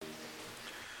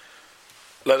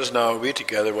Let us now read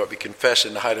together what we confess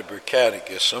in the Heidelberg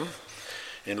Catechism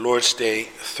in Lord's Day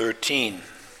 13.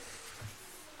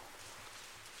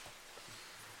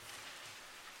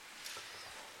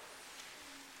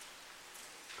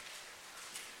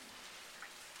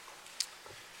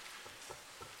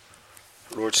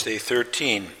 Lord's Day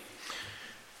 13.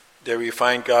 There we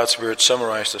find God's word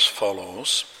summarized as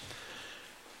follows.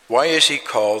 Why is he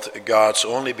called God's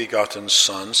only begotten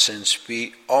Son, since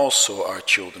we also are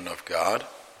children of God?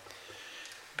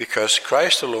 Because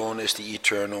Christ alone is the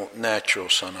eternal, natural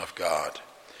Son of God.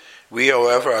 We,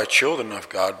 however, are children of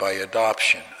God by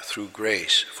adoption, through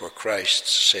grace, for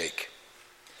Christ's sake.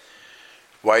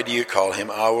 Why do you call him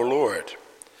our Lord?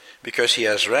 Because he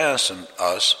has ransomed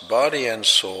us, body and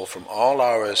soul, from all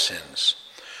our sins,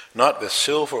 not with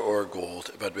silver or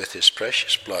gold, but with his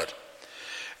precious blood,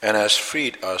 and has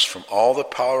freed us from all the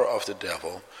power of the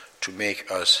devil to make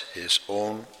us his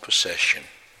own possession.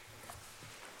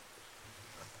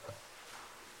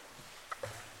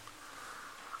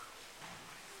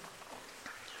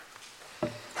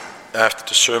 After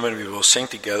the sermon, we will sing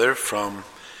together from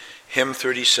hymn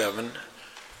 37,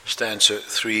 stanza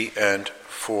 3 and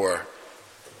 4.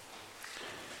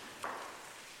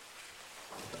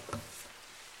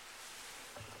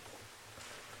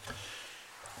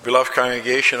 Beloved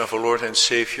congregation of our Lord and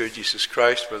Savior Jesus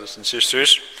Christ, brothers and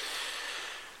sisters,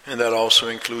 and that also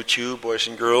includes you, boys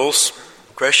and girls.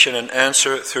 Question and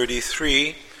answer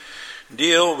 33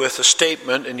 deal with the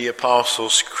statement in the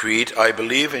Apostles' Creed, I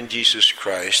believe in Jesus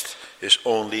Christ, his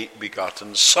only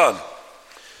begotten Son.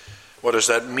 What does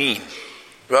that mean?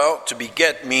 Well, to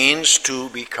beget means to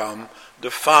become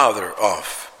the father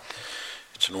of.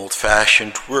 It's an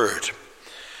old-fashioned word.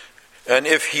 And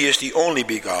if he is the only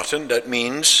begotten, that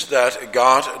means that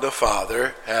God the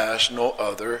Father has no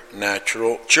other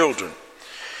natural children.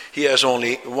 He has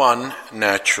only one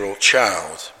natural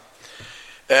child.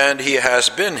 And he has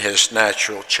been his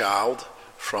natural child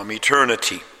from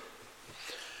eternity.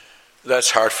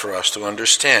 That's hard for us to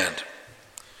understand.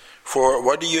 For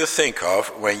what do you think of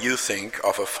when you think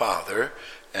of a father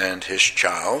and his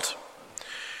child?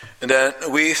 And then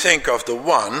we think of the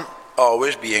one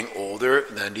always being older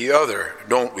than the other,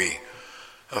 don't we?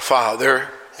 A father,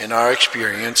 in our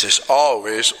experience, is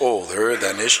always older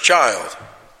than his child.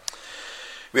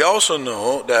 We also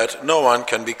know that no one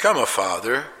can become a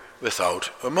father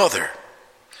without a mother.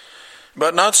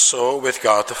 But not so with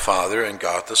God the Father and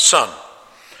God the Son.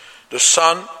 The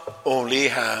Son only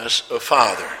has a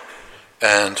father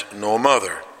and no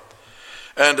mother.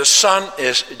 And the Son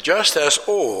is just as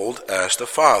old as the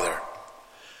Father.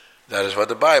 That is what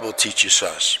the Bible teaches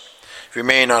us. We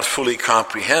may not fully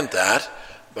comprehend that,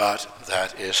 but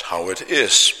that is how it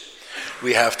is.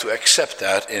 We have to accept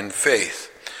that in faith.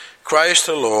 Christ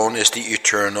alone is the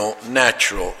eternal,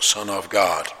 natural Son of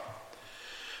God.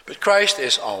 But Christ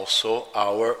is also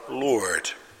our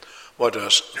Lord. What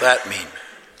does that mean?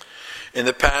 In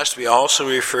the past, we also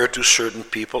referred to certain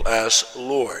people as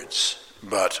lords,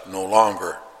 but no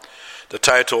longer. The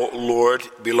title Lord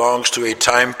belongs to a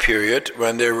time period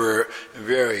when there were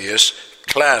various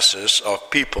classes of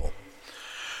people.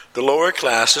 The lower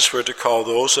classes were to call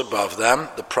those above them,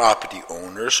 the property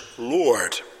owners,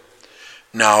 Lord.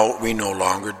 Now we no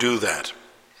longer do that.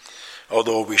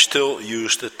 Although we still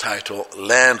use the title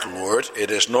landlord,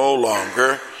 it no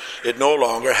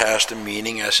longer has the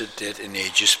meaning as it did in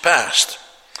ages past.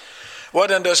 What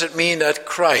then does it mean that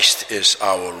Christ is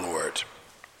our Lord?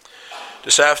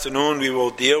 This afternoon we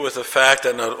will deal with the fact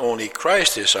that not only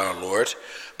Christ is our Lord,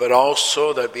 but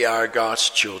also that we are God's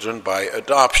children by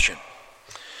adoption.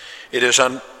 It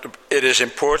is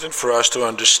important for us to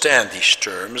understand these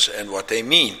terms and what they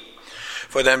mean.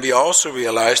 For then we also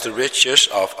realize the riches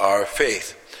of our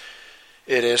faith.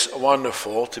 It is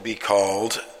wonderful to be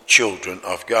called children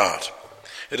of God.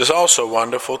 It is also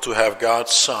wonderful to have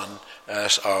God's Son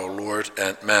as our Lord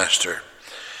and Master.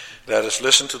 Let us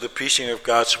listen to the preaching of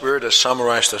God's word as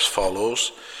summarized as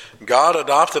follows. God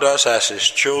adopted us as his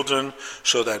children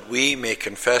so that we may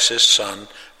confess his Son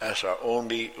as our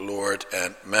only Lord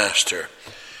and Master.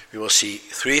 We will see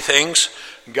three things.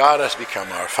 God has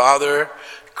become our Father.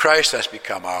 Christ has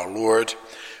become our Lord.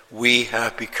 We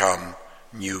have become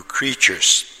new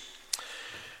creatures.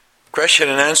 Question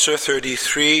and answer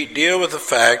 33 deal with the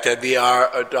fact that we are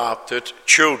adopted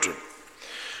children.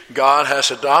 God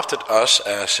has adopted us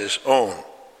as his own.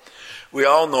 We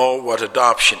all know what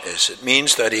adoption is. It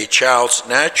means that a child's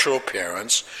natural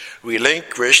parents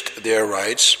relinquished their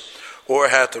rights or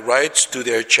had the rights to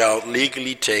their child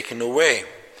legally taken away.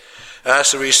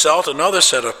 As a result, another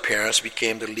set of parents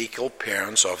became the legal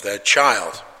parents of that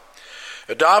child.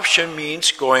 Adoption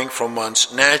means going from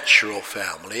one's natural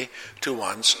family to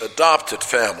one's adopted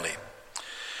family.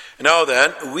 Now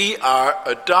then, we are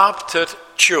adopted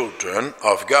children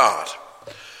of God.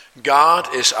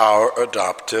 God is our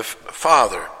adoptive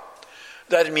Father.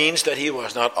 That means that he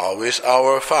was not always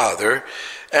our Father,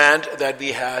 and that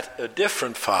we had a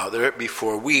different Father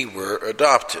before we were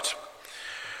adopted.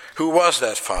 Who was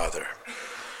that Father?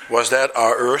 Was that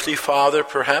our earthly father,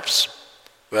 perhaps?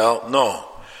 Well, no.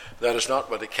 That is not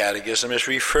what the Catechism is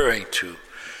referring to.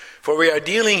 For we are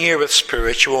dealing here with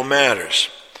spiritual matters.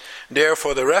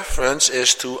 Therefore, the reference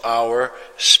is to our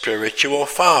spiritual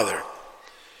father.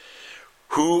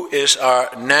 Who is our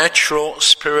natural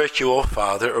spiritual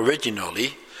father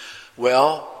originally?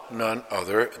 Well, none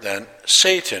other than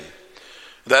Satan.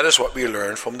 That is what we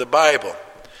learn from the Bible.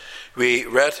 We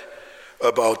read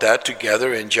about that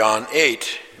together in John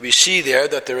 8. We see there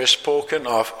that there is spoken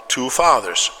of two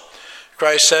fathers.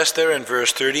 Christ says there in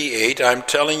verse 38, I'm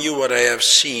telling you what I have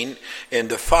seen in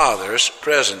the Father's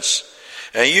presence,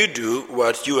 and you do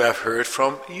what you have heard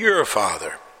from your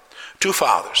father. Two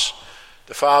fathers,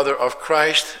 the father of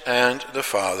Christ and the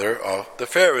father of the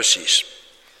Pharisees.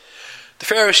 The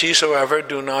Pharisees, however,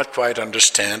 do not quite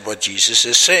understand what Jesus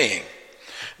is saying.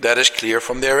 That is clear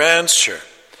from their answer.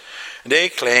 They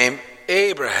claim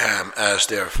Abraham as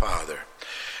their father.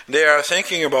 They are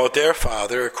thinking about their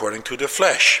father according to the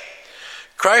flesh.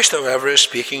 Christ, however, is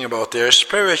speaking about their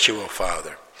spiritual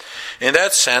father. In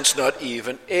that sense, not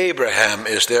even Abraham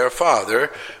is their father,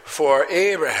 for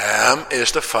Abraham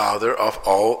is the father of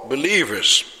all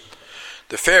believers.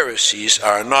 The Pharisees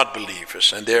are not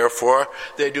believers, and therefore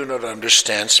they do not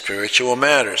understand spiritual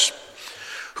matters.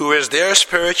 Who is their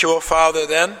spiritual father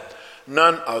then?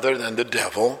 None other than the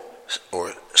devil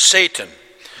or Satan.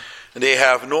 They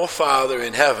have no father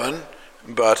in heaven,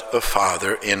 but a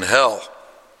father in hell.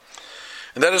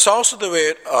 And that is also the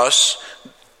way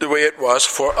it was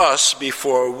for us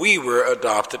before we were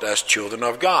adopted as children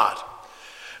of God.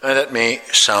 And that may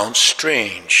sound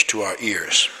strange to our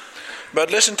ears.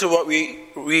 But listen to what we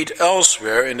read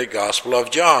elsewhere in the Gospel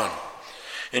of John.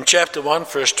 In chapter 1,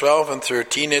 verse 12 and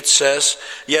 13, it says,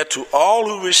 Yet to all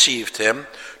who received him,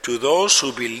 to those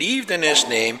who believed in his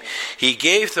name, he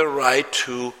gave the right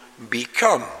to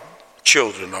become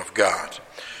children of God.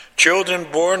 Children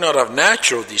born not of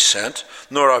natural descent,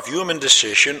 nor of human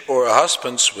decision or a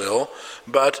husband's will,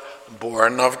 but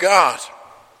born of God.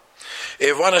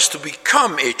 If one is to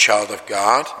become a child of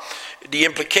God, the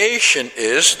implication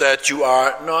is that you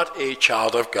are not a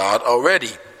child of God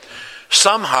already.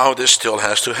 Somehow this still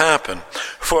has to happen,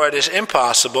 for it is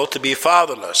impossible to be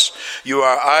fatherless. You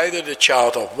are either the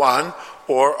child of one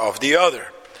or of the other.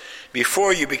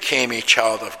 Before you became a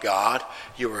child of God,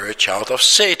 you were a child of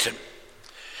Satan.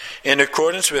 In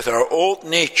accordance with our old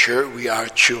nature, we are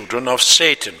children of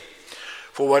Satan.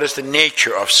 For what is the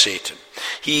nature of Satan?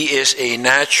 He is a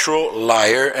natural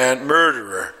liar and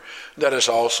murderer. That is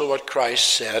also what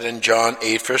Christ said in John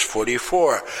 8, verse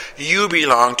 44. You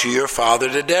belong to your father,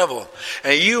 the devil,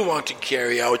 and you want to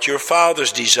carry out your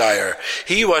father's desire.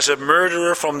 He was a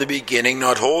murderer from the beginning,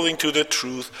 not holding to the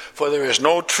truth, for there is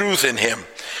no truth in him.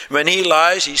 When he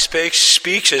lies, he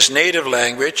speaks his native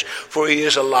language, for he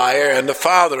is a liar and the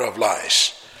father of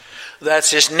lies.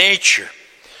 That's his nature,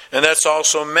 and that's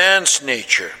also man's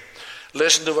nature.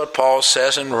 Listen to what Paul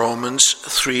says in Romans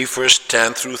 3, verse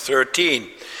 10 through 13.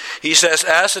 He says,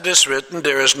 As it is written,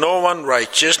 there is no one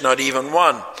righteous, not even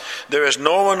one. There is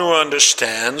no one who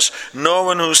understands, no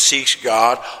one who seeks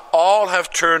God. All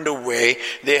have turned away.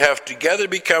 They have together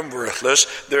become worthless.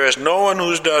 There is no one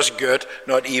who does good,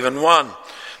 not even one.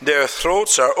 Their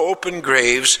throats are open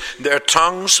graves. Their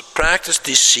tongues practice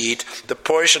deceit. The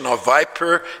poison of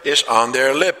viper is on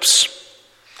their lips.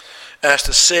 As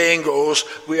the saying goes,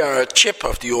 we are a chip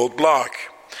of the old block.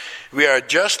 We are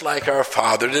just like our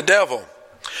father, the devil.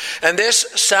 And this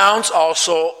sounds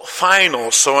also final,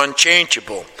 so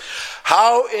unchangeable.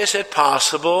 How is it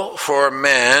possible for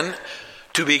man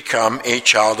to become a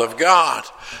child of God?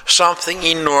 Something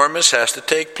enormous has to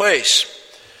take place.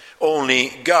 Only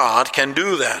God can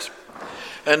do that.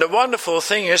 And the wonderful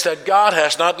thing is that God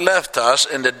has not left us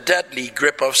in the deadly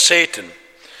grip of Satan.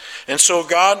 And so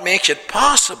God makes it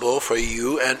possible for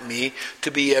you and me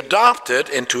to be adopted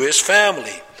into his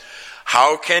family.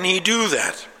 How can he do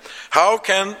that? How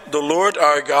can the Lord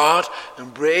our God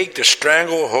break the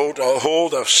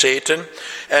stranglehold of Satan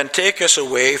and take us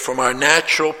away from our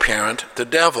natural parent, the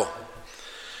devil?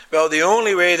 Well, the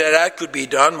only way that could be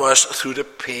done was through the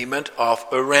payment of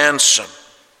a ransom.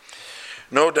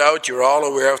 No doubt you're all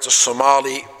aware of the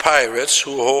Somali pirates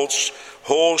who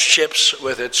hold ships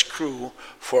with its crew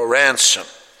for ransom.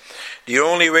 The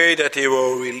only way that they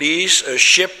will release a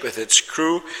ship with its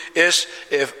crew is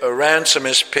if a ransom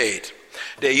is paid.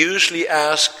 They usually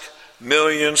ask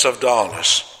millions of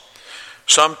dollars.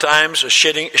 Sometimes a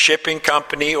shipping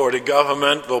company or the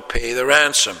government will pay the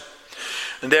ransom.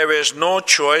 And there is no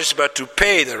choice but to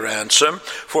pay the ransom,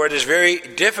 for it is very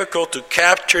difficult to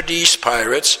capture these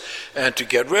pirates and to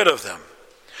get rid of them.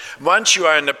 Once you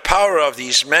are in the power of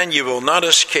these men, you will not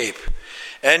escape.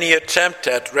 Any attempt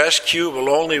at rescue will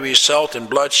only result in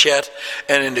bloodshed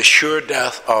and in the sure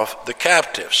death of the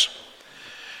captives.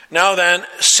 Now then,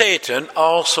 Satan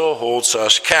also holds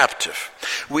us captive.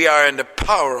 We are in the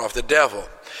power of the devil.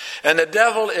 And the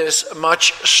devil is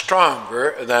much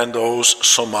stronger than those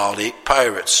Somali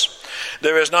pirates.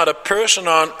 There is not a person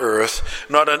on earth,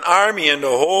 not an army in the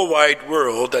whole wide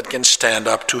world that can stand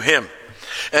up to him.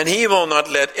 And he will not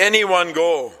let anyone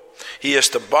go. He is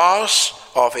the boss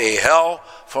of a hell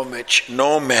from which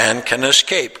no man can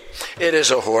escape. It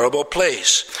is a horrible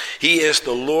place. He is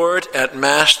the Lord and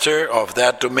master of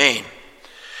that domain.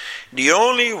 The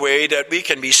only way that we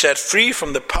can be set free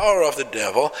from the power of the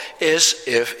devil is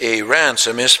if a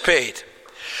ransom is paid.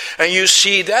 And you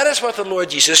see, that is what the Lord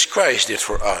Jesus Christ did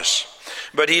for us.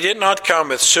 But he did not come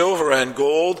with silver and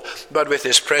gold, but with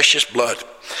his precious blood.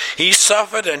 He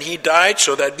suffered and he died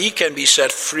so that we can be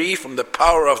set free from the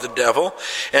power of the devil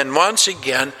and once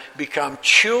again become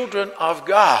children of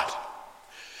God.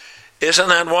 Isn't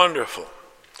that wonderful?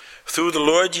 Through the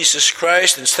Lord Jesus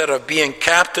Christ, instead of being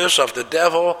captives of the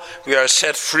devil, we are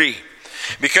set free.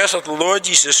 Because of the Lord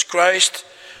Jesus Christ,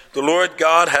 the Lord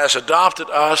God has adopted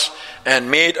us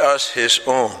and made us his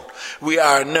own. We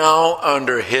are now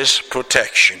under his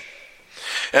protection.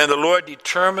 And the Lord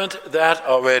determined that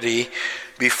already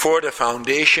before the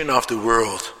foundation of the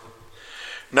world.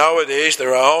 Nowadays,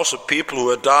 there are also people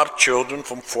who adopt children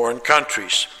from foreign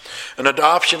countries. An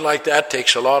adoption like that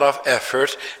takes a lot of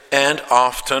effort and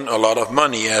often a lot of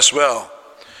money as well.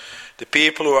 The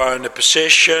people who are in a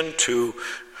position to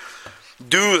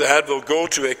do that will go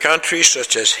to a country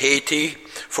such as Haiti,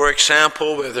 for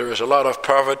example, where there is a lot of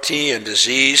poverty and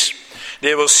disease.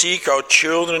 They will seek out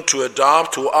children to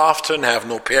adopt who often have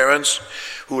no parents,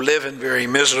 who live in very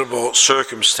miserable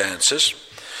circumstances.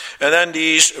 And then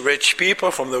these rich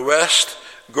people from the West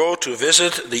go to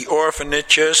visit the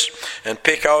orphanages and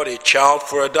pick out a child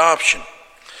for adoption.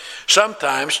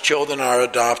 Sometimes children are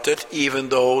adopted even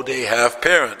though they have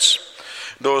parents.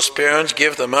 Those parents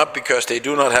give them up because they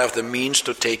do not have the means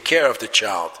to take care of the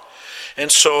child.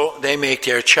 And so they make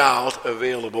their child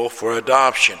available for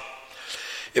adoption.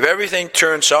 If everything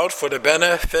turns out for the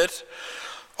benefit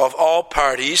of all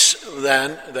parties,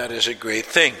 then that is a great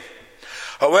thing.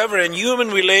 However, in human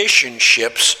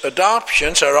relationships,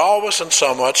 adoptions are always on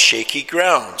somewhat shaky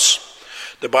grounds.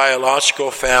 The biological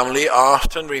family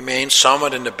often remains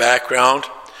somewhat in the background.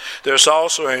 There's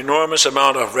also an enormous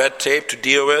amount of red tape to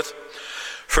deal with.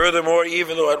 Furthermore,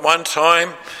 even though at one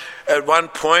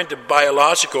point, the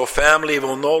biological family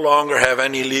will no longer have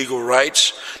any legal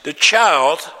rights, the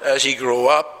child, as he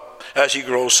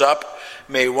grows up,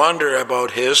 may wonder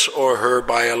about his or her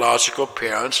biological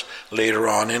parents later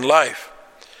on in life.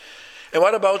 And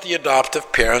what about the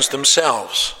adoptive parents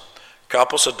themselves?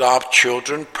 Couples adopt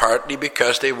children partly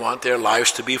because they want their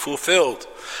lives to be fulfilled.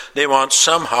 They want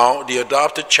somehow the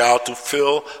adopted child to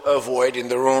fill a void in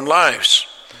their own lives.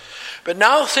 But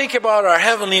now think about our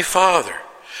Heavenly Father.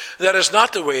 That is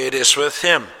not the way it is with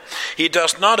him. He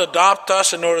does not adopt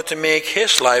us in order to make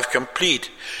his life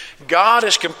complete. God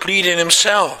is complete in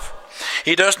himself.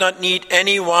 He does not need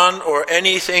anyone or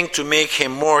anything to make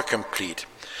him more complete.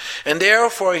 And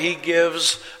therefore he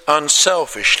gives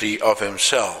unselfishly of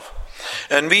himself.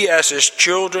 And we as his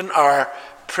children are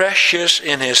precious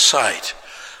in his sight.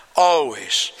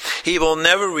 Always. He will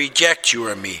never reject you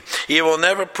or me. He will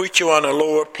never put you on a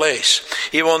lower place.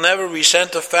 He will never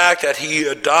resent the fact that he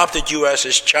adopted you as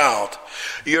his child.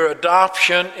 Your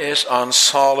adoption is on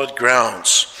solid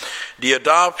grounds. The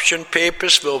adoption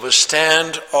papers will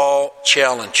withstand all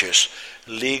challenges,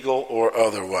 legal or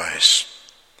otherwise.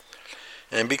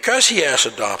 And because he has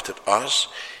adopted us,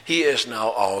 he is now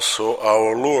also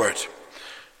our Lord.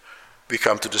 We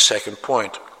come to the second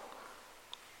point.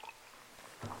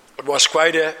 It was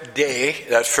quite a day,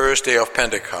 that first day of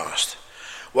Pentecost.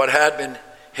 What had been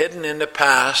hidden in the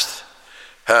past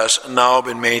has now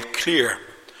been made clear.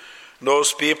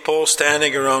 Those people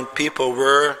standing around people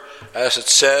were, as it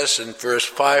says in verse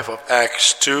 5 of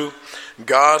Acts 2,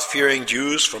 God-fearing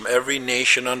Jews from every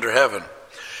nation under heaven.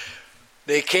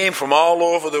 They came from all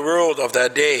over the world of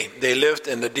that day. They lived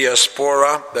in the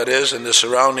diaspora, that is, in the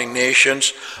surrounding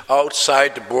nations,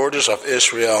 outside the borders of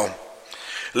Israel.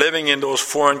 Living in those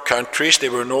foreign countries, they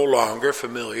were no longer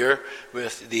familiar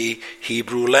with the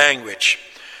Hebrew language.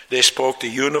 They spoke the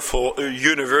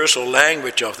universal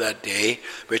language of that day,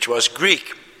 which was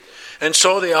Greek. And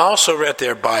so they also read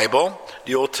their Bible,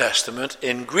 the Old Testament,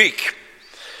 in Greek.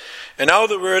 And now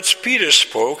the words Peter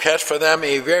spoke had for them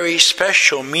a very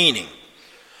special meaning.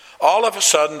 All of a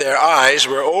sudden their eyes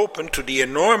were opened to the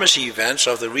enormous events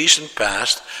of the recent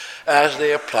past as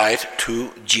they applied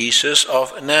to Jesus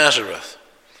of Nazareth.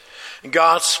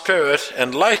 God's Spirit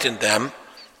enlightened them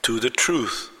to the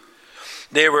truth.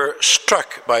 They were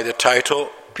struck by the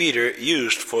title Peter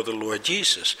used for the Lord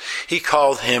Jesus. He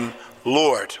called him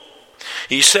Lord.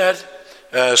 He said,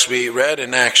 as we read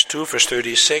in Acts 2, verse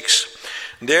 36,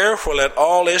 "Therefore let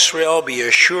all Israel be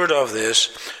assured of this,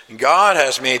 God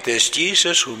has made this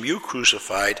Jesus whom you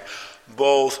crucified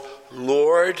both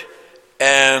Lord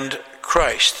and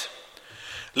Christ."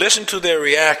 Listen to their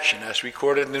reaction as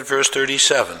recorded in verse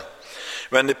 37.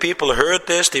 When the people heard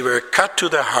this, they were cut to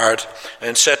the heart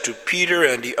and said to Peter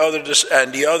and the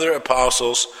other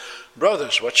apostles,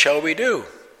 "Brothers, what shall we do?"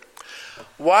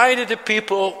 Why did the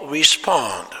people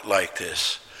respond like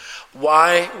this?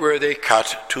 Why were they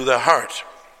cut to the heart?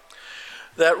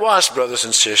 That was, brothers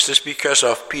and sisters, because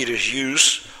of Peter's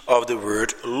use of the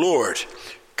word Lord,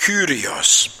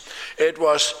 Kyrios. It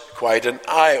was quite an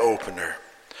eye-opener.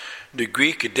 The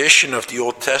Greek edition of the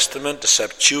Old Testament, the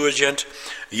Septuagint,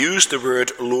 used the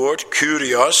word Lord,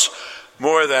 Kyrios,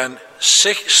 more than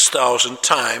 6,000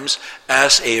 times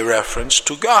as a reference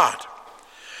to God.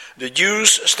 The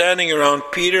Jews standing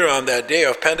around Peter on that day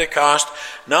of Pentecost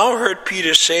now heard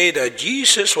Peter say that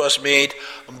Jesus was made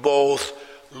both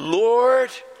Lord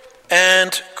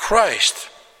and Christ.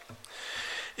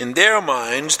 In their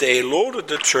minds, they loaded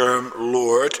the term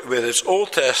Lord with its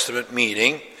Old Testament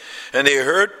meaning, and they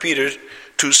heard Peter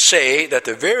to say that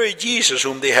the very Jesus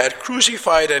whom they had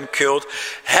crucified and killed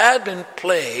had been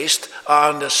placed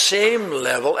on the same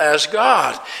level as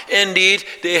God. Indeed,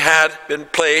 they had been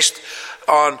placed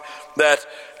on that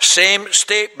same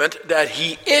statement that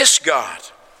he is God.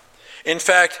 In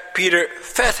fact, Peter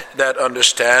fed that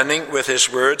understanding with his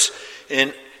words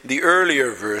in the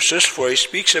earlier verses, for he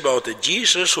speaks about the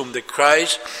Jesus whom the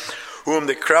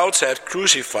crowds had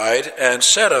crucified, and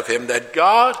said of him that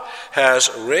God has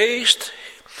raised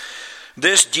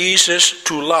this Jesus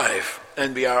to life,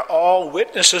 and we are all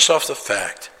witnesses of the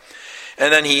fact.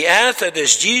 And then he adds that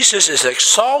this Jesus is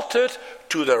exalted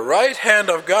to the right hand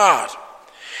of God.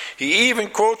 He even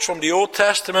quotes from the Old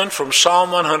Testament, from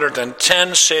Psalm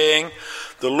 110, saying,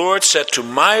 "The Lord said to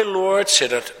my Lord,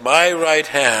 sit at my right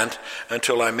hand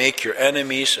until I make your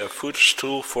enemies a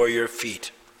footstool for your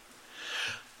feet."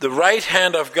 The right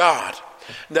hand of God,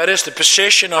 that is the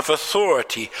position of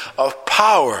authority, of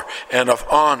power, and of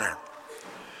honor.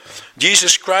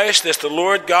 Jesus Christ is the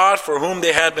Lord God for whom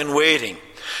they had been waiting.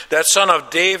 That Son of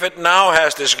David now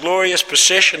has this glorious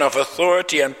position of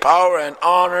authority and power and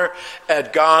honor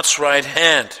at God's right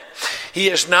hand. He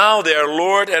is now their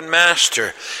Lord and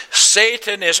Master.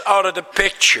 Satan is out of the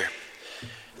picture.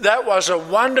 That was a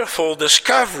wonderful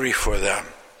discovery for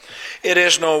them. It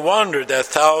is no wonder that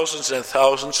thousands and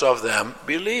thousands of them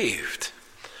believed.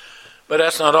 But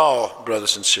that's not all,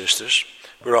 brothers and sisters.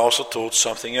 We're also told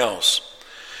something else.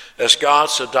 As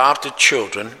God's adopted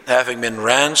children, having been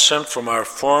ransomed from our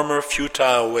former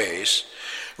futile ways,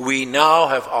 we now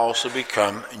have also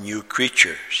become new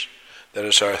creatures. That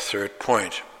is our third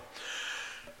point.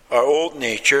 Our old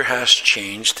nature has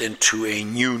changed into a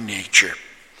new nature.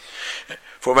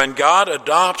 For when God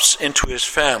adopts into his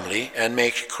family and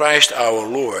makes Christ our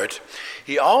Lord,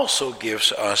 he also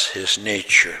gives us his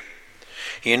nature.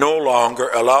 He no longer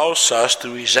allows us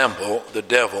to resemble the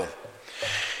devil.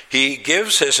 He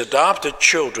gives his adopted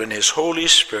children his Holy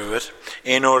Spirit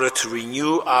in order to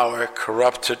renew our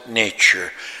corrupted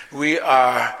nature. We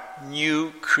are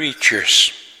new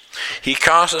creatures. He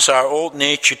causes our old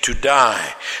nature to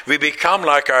die. We become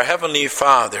like our Heavenly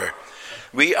Father.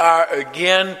 We are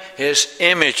again his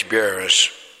image bearers.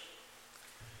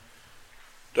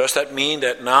 Does that mean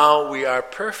that now we are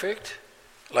perfect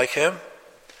like him?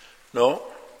 No,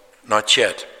 not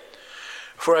yet.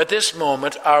 For at this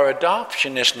moment, our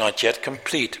adoption is not yet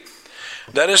complete.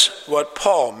 That is what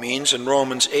Paul means in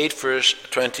Romans 8, verse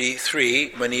 23,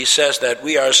 when he says that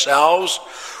we ourselves,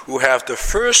 who have the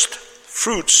first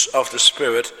fruits of the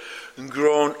Spirit,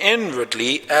 groan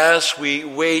inwardly as we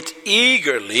wait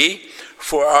eagerly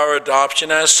for our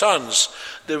adoption as sons,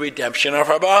 the redemption of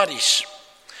our bodies.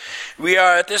 We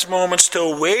are at this moment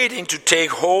still waiting to take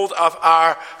hold of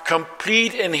our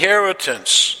complete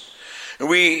inheritance.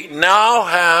 We now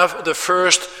have the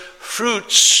first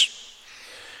fruits.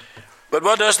 But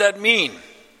what does that mean?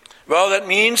 Well, that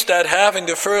means that having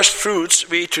the first fruits,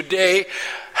 we today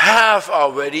have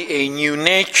already a new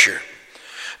nature.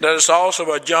 That is also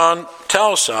what John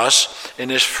tells us in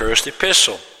his first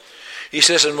epistle. He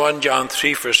says in 1 John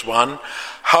 3 verse 1,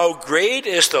 "How great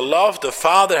is the love the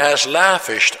Father has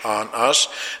lavished on us,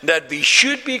 that we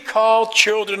should be called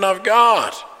children of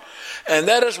God." And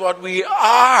that is what we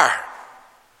are.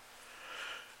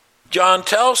 John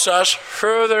tells us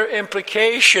further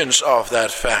implications of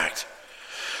that fact.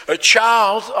 A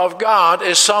child of God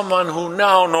is someone who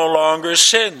now no longer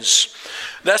sins.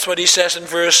 That's what he says in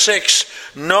verse 6.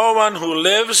 "No one who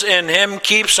lives in him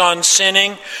keeps on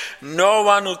sinning. No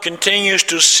one who continues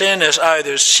to sin has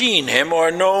either seen him or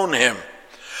known him."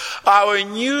 Our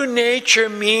new nature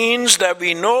means that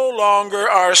we no longer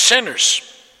are sinners.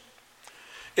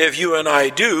 If you and I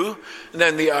do,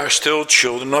 then we are still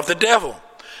children of the devil.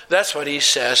 That's what he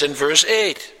says in verse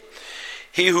 8.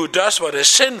 "He who does what is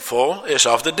sinful is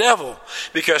of the devil,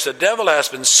 because the devil has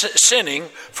been sinning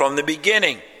from the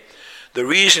beginning." The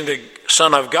reason the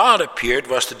Son of God appeared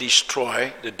was to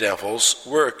destroy the devil's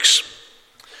works.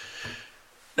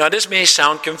 Now this may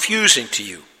sound confusing to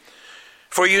you,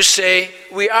 for you say,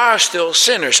 we are still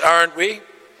sinners, aren't we?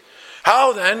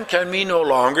 How then can we no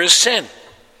longer sin?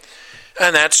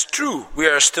 And that's true, we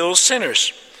are still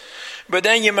sinners. But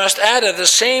then you must add at the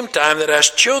same time that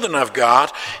as children of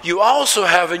God, you also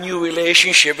have a new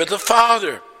relationship with the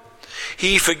Father.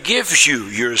 He forgives you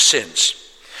your sins.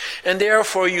 And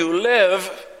therefore you live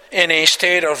in a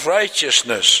state of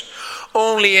righteousness.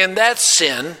 Only in that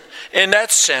sense,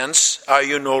 are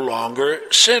you no longer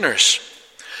sinners.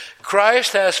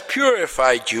 Christ has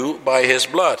purified you by his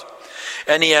blood,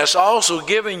 and he has also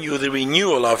given you the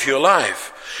renewal of your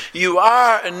life. You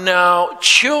are now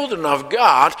children of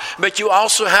God, but you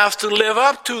also have to live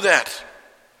up to that.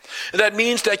 That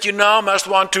means that you now must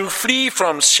want to flee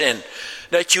from sin,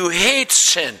 that you hate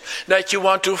sin, that you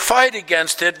want to fight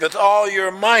against it with all your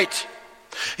might.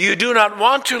 You do not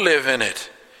want to live in it.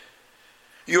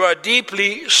 You are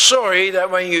deeply sorry that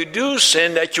when you do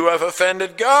sin, that you have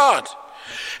offended God.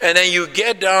 And then you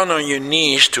get down on your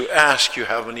knees to ask your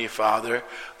Heavenly Father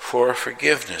for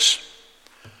forgiveness.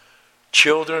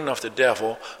 Children of the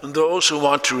devil, those who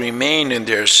want to remain in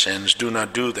their sins, do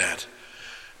not do that.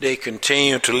 They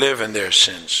continue to live in their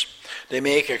sins. They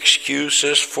make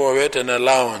excuses for it and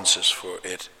allowances for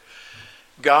it.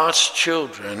 God's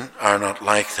children are not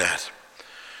like that.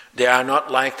 They are not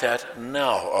like that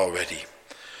now already.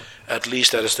 At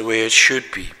least that is the way it should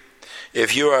be.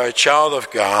 If you are a child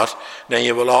of God, then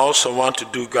you will also want to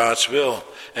do God's will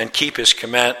and keep his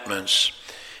commandments,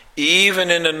 even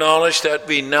in the knowledge that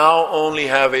we now only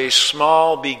have a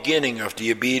small beginning of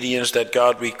the obedience that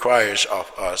God requires of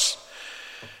us.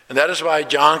 And that is why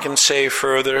John can say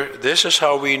further, this is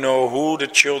how we know who the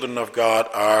children of God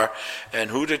are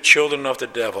and who the children of the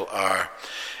devil are.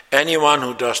 Anyone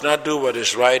who does not do what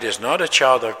is right is not a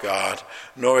child of God,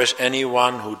 nor is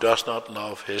anyone who does not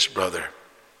love his brother.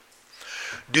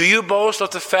 Do you boast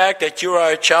of the fact that you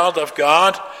are a child of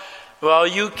God? Well,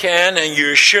 you can and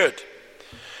you should.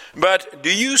 But do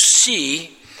you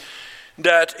see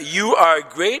that you are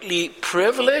greatly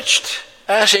privileged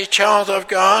as a child of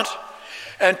God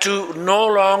and to no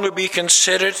longer be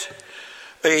considered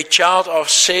a child of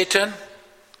Satan?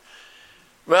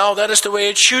 Well, that is the way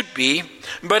it should be,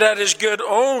 but that is good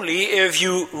only if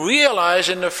you realize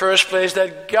in the first place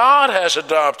that God has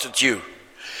adopted you.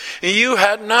 You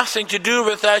had nothing to do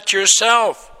with that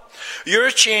yourself.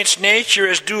 Your changed nature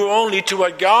is due only to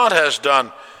what God has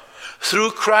done.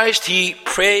 Through Christ he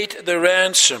paid the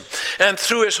ransom, and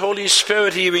through his Holy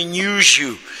Spirit he renews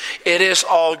you. It is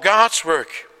all God's work.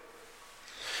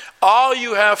 All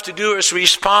you have to do is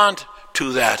respond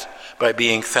to that by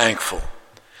being thankful.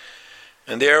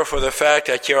 And therefore the fact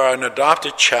that you are an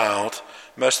adopted child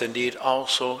must indeed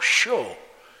also show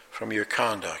from your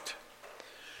conduct.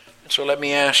 And so let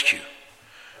me ask you,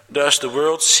 does the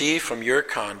world see from your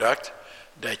conduct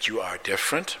that you are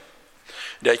different?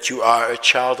 That you are a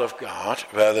child of God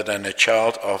rather than a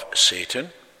child of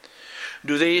Satan?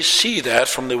 Do they see that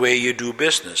from the way you do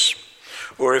business?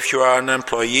 Or if you are an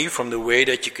employee, from the way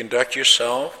that you conduct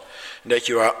yourself, that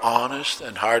you are honest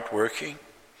and hardworking?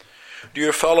 Do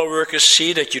your fellow workers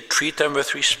see that you treat them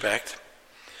with respect?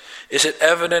 Is it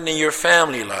evident in your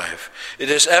family life? It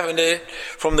is evident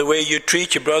from the way you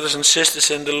treat your brothers and sisters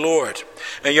in the Lord.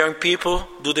 And young people,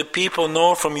 do the people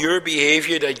know from your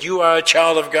behavior that you are a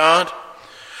child of God?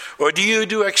 Or do you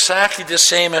do exactly the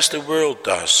same as the world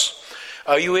does?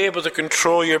 Are you able to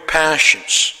control your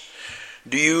passions?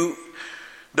 Do you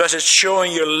Does it show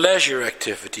in your leisure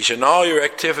activities and all your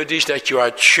activities that you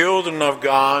are children of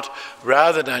God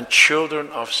rather than children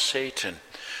of Satan?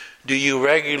 Do you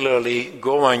regularly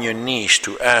go on your knees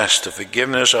to ask the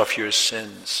forgiveness of your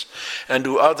sins? And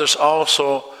do others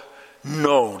also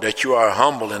know that you are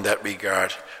humble in that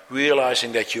regard,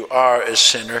 realizing that you are a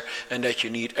sinner and that you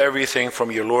need everything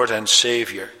from your Lord and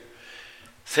Savior?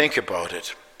 Think about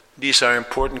it. These are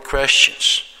important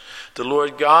questions. The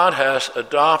Lord God has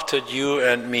adopted you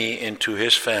and me into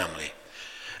his family.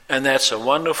 And that's a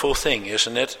wonderful thing,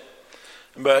 isn't it?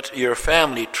 But your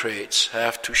family traits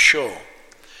have to show.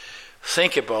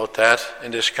 Think about that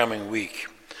in this coming week.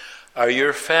 Are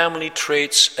your family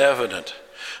traits evident?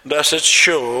 Does it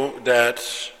show that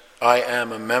I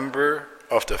am a member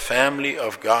of the family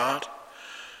of God?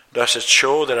 Does it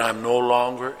show that I'm no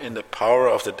longer in the power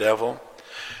of the devil?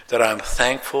 That I'm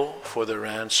thankful for the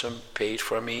ransom paid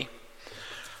for me?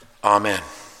 Amen.